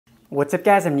What's up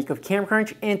guys, I'm Nico of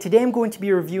CamCrunch, and today I'm going to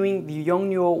be reviewing the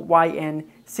Yongnuo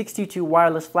YN-622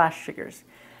 wireless flash triggers.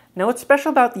 Now what's special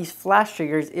about these flash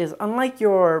triggers is, unlike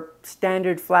your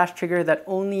standard flash trigger that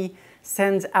only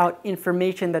sends out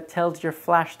information that tells your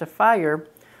flash to fire,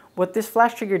 what this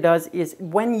flash trigger does is,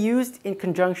 when used in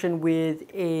conjunction with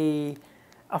a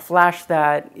flash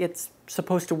that it's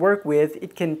supposed to work with,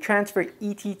 it can transfer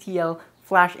ETTL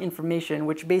flash information,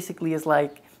 which basically is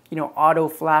like, auto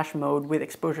flash mode with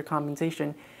exposure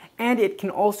compensation, and it can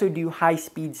also do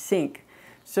high-speed sync.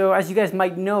 So as you guys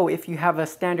might know, if you have a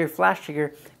standard flash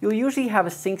trigger, you'll usually have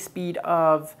a sync speed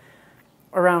of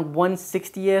around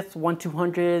 1/60th,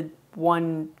 1/200th,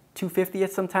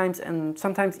 1/250th sometimes, and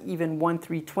sometimes even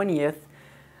 1/320th.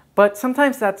 But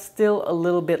sometimes that's still a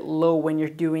little bit low when you're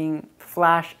doing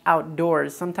flash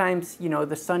outdoors. Sometimes,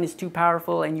 the sun is too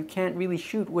powerful and you can't really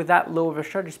shoot with that low of a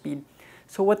shutter speed.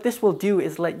 So what this will do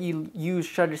is let you use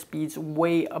shutter speeds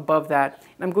way above that.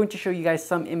 And I'm going to show you guys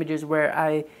some images where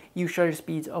I use shutter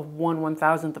speeds of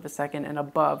 1/1000th of a second and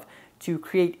above to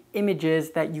create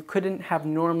images that you couldn't have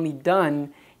normally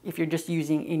done if you're just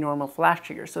using a normal flash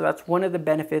trigger. So that's one of the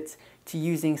benefits to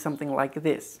using something like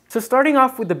this. So starting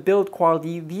off with the build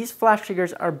quality, these flash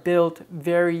triggers are built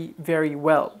very, very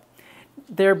well.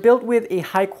 They're built with a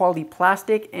high quality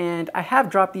plastic, and I have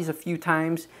dropped these a few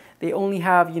times. They only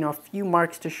have, a few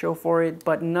marks to show for it,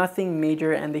 but nothing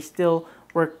major, and they still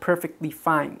work perfectly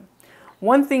fine.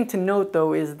 One thing to note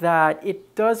though is that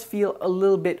it does feel a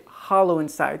little bit hollow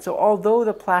inside. So although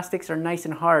the plastics are nice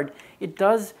and hard, it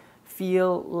does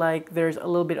feel like there's a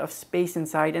little bit of space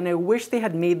inside, and I wish they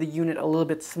had made the unit a little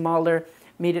bit smaller,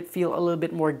 made it feel a little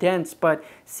bit more dense. But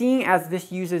seeing as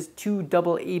this uses two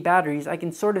AA batteries, I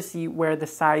can sort of see where the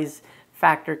size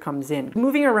factor comes in.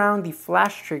 Moving around the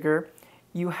flash trigger,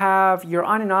 you have your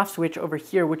on and off switch over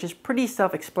here, which is pretty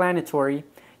self-explanatory.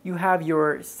 You have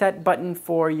your set button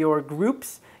for your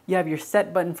groups. You have your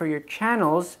set button for your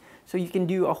channels. So you can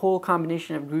do a whole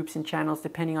combination of groups and channels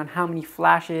depending on how many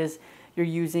flashes you're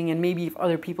using, and maybe if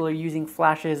other people are using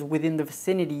flashes within the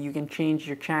vicinity, you can change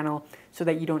your channel so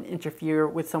that you don't interfere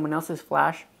with someone else's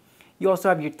flash. You also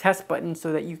have your test button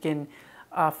so that you can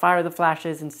fire the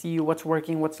flashes and see what's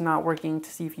working, what's not working, to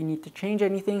see if you need to change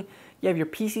anything. You have your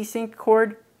PC sync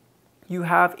cord. You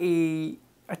have a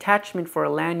attachment for a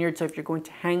lanyard, so if you're going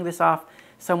to hang this off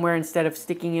somewhere instead of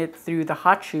sticking it through the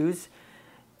hot shoes.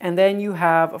 And then you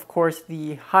have, of course,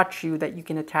 the hot shoe that you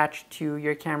can attach to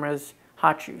your camera's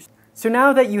hot shoes. So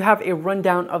now that you have a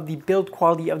rundown of the build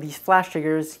quality of these flash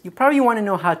triggers, you probably want to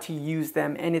know how to use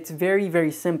them, and it's very,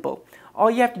 very simple. All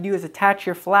you have to do is attach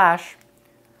your flash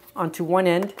onto one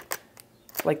end,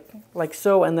 like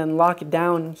so, and then lock it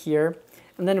down here.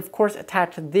 And then of course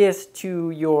attach this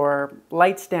to your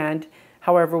light stand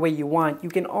however way you want. You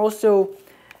can also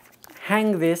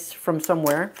hang this from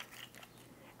somewhere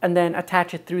and then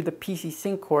attach it through the PC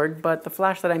sync cord, but the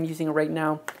flash that I'm using right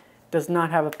now does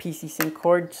not have a PC sync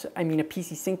cord, a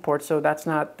PC sync port, so that's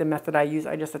not the method I use.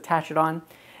 I just attach it on.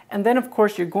 And then of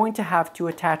course you're going to have to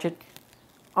attach it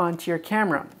onto your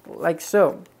camera, like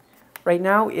so. Right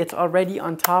now it's already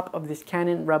on top of this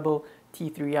Canon Rebel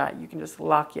T3i. You can just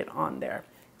lock it on there.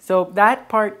 So that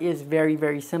part is very,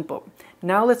 very simple.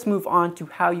 Now let's move on to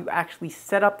how you actually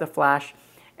set up the flash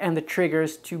and the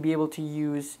triggers to be able to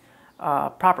use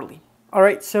properly.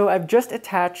 Alright, so I've just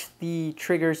attached the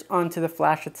triggers onto the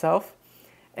flash itself.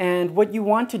 And what you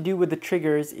want to do with the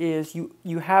triggers is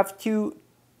you have to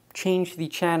change the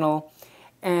channel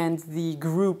and the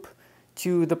group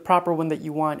to the proper one that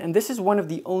you want. And this is one of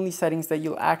the only settings that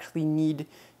you'll actually need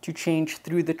to change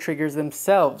through the triggers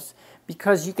themselves,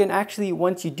 because you can actually,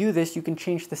 once you do this, you can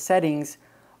change the settings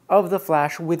of the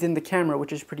flash within the camera,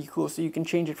 which is pretty cool. So you can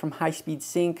change it from high-speed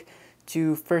sync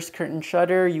to first curtain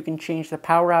shutter. You can change the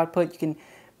power output. You can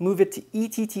move it to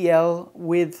ETTL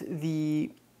with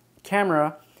the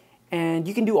camera, and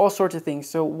you can do all sorts of things.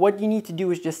 So what you need to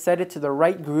do is just set it to the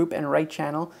right group and right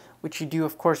channel, which you do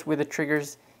of course with the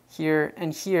triggers here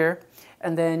and here,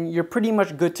 and then you're pretty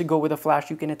much good to go with a flash.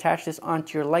 You can attach this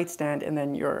onto your light stand, and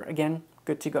then you're again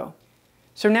good to go.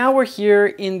 So now we're here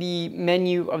in the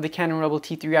menu of the Canon Rebel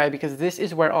T3i, because this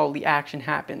is where all the action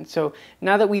happens. So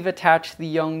now that we've attached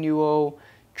the Yongnuo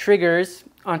triggers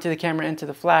onto the camera and to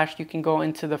the flash, you can go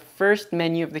into the first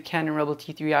menu of the Canon Rebel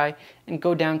T3i and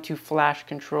go down to flash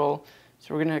control.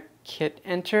 So we're gonna hit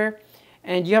enter,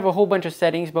 and you have a whole bunch of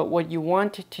settings, but what you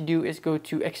want to do is go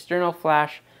to external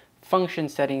flash function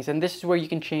settings, and this is where you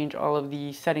can change all of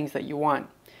the settings that you want.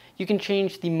 You can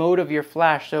change the mode of your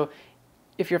flash. So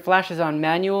if your flash is on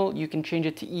manual, you can change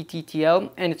it to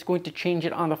ETTL, and it's going to change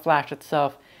it on the flash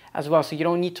itself as well, so you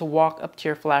don't need to walk up to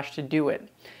your flash to do it.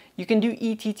 You can do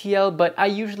ETTL, but I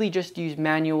usually just use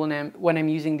manual when I'm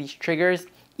using these triggers.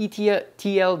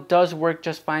 ETTL does work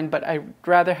just fine, but I'd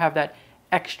rather have that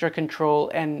extra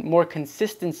control and more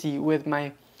consistency with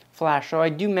my flash. So I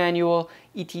do manual.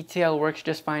 ETTL works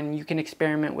just fine. You can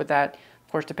experiment with that,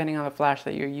 of course, depending on the flash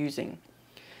that you're using.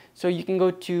 So you can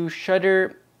go to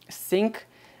shutter sync.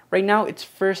 Right now it's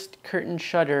first curtain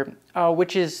shutter,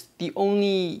 which is the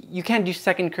only, you can't do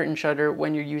second curtain shutter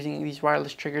when you're using these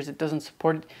wireless triggers. It doesn't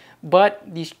support it, but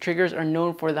these triggers are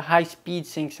known for the high speed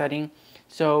sync setting.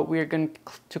 So we're going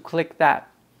to click that.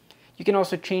 You can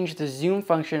also change the zoom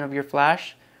function of your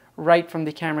flash right from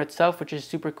the camera itself, which is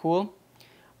super cool.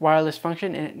 Wireless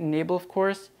function and enable, of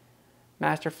course.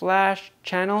 Master flash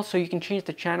channel, so you can change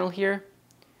the channel here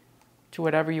to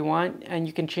whatever you want, and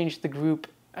you can change the group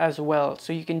as well.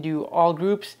 So you can do all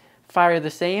groups fire the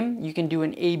same. You can do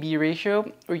an AB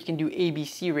ratio, or you can do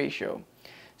ABC ratio.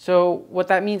 So what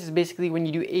that means is basically when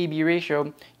you do AB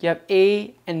ratio, you have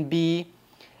A and B,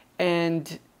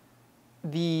 and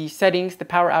the settings, the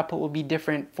power output will be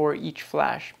different for each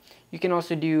flash. You can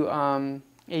also do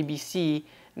ABC,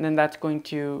 and then that's going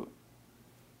to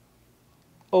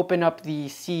open up the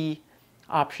C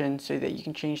option so that you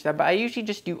can change that. But I usually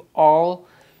just do all,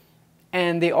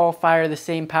 and they all fire the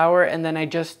same power, and then I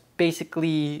just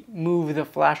basically move the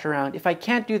flash around. If I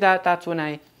can't do that, that's when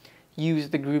I use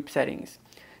the group settings.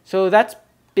 So that's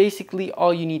basically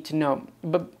all you need to know.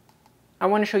 But I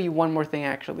want to show you one more thing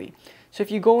actually. So if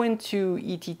you go into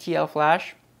ETTL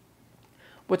flash,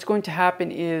 what's going to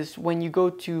happen is when you go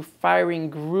to firing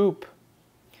group,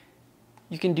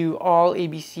 you can do all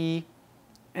ABC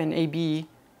and AB,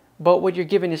 but what you're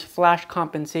given is flash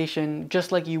compensation,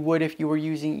 just like you would if you were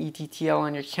using ETTL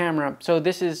on your camera. So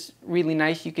this is really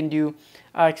nice. You can do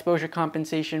exposure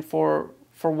compensation for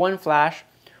one flash,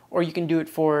 or you can do it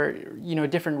for, you know,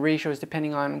 different ratios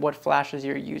depending on what flashes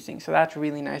you're using. So that's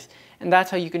really nice. And that's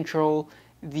how you control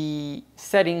the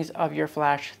settings of your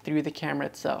flash through the camera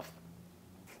itself.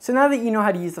 So now that you know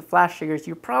how to use the flash triggers,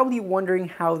 you're probably wondering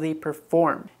how they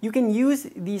perform. You can use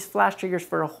these flash triggers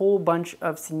for a whole bunch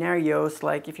of scenarios,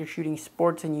 like if you're shooting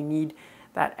sports and you need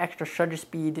that extra shutter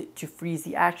speed to freeze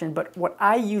the action. But what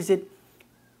I use it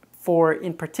for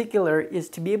in particular is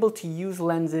to be able to use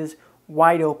lenses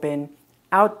wide open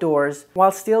outdoors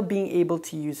while still being able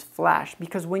to use flash.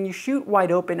 Because when you shoot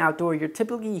wide open outdoor, you're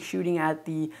typically shooting at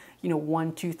the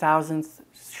 1/2000th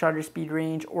shutter speed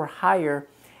range or higher.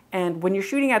 And when you're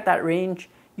shooting at that range,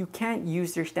 you can't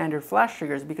use your standard flash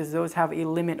triggers because those have a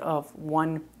limit of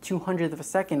 1/200th of a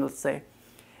second, let's say.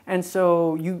 And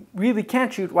so you really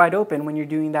can't shoot wide open when you're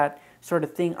doing that sort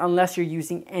of thing unless you're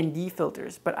using ND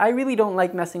filters. But I really don't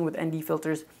like messing with ND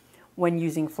filters when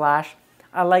using flash.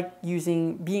 I like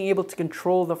being able to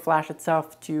control the flash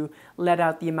itself to let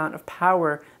out the amount of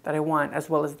power that I want, as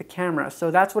well as the camera.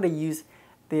 So that's what I use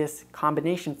this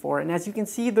combination for. And as you can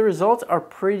see, the results are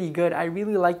pretty good. I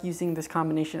really like using this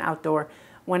combination outdoor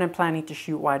when I'm planning to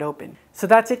shoot wide open. So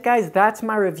that's it, guys. That's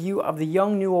my review of the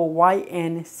Yongnuo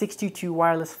YN-622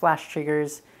 wireless flash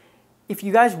triggers. If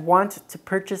you guys want to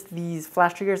purchase these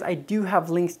flash triggers, I do have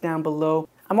links down below.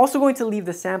 I'm also going to leave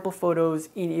the sample photos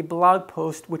in a blog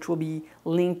post, which will be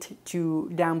linked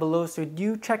to down below, so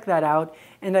do check that out.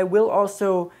 And I will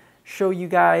also show you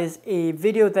guys a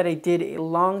video that I did a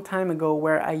long time ago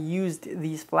where I used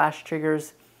these flash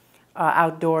triggers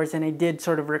outdoors, and I did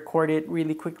sort of record it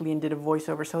really quickly and did a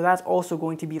voiceover. So that's also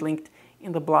going to be linked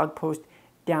in the blog post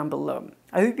down below.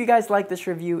 I hope you guys liked this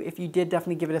review. If you did,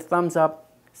 definitely give it a thumbs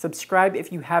up. Subscribe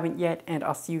if you haven't yet, and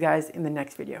I'll see you guys in the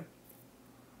next video.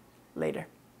 Later.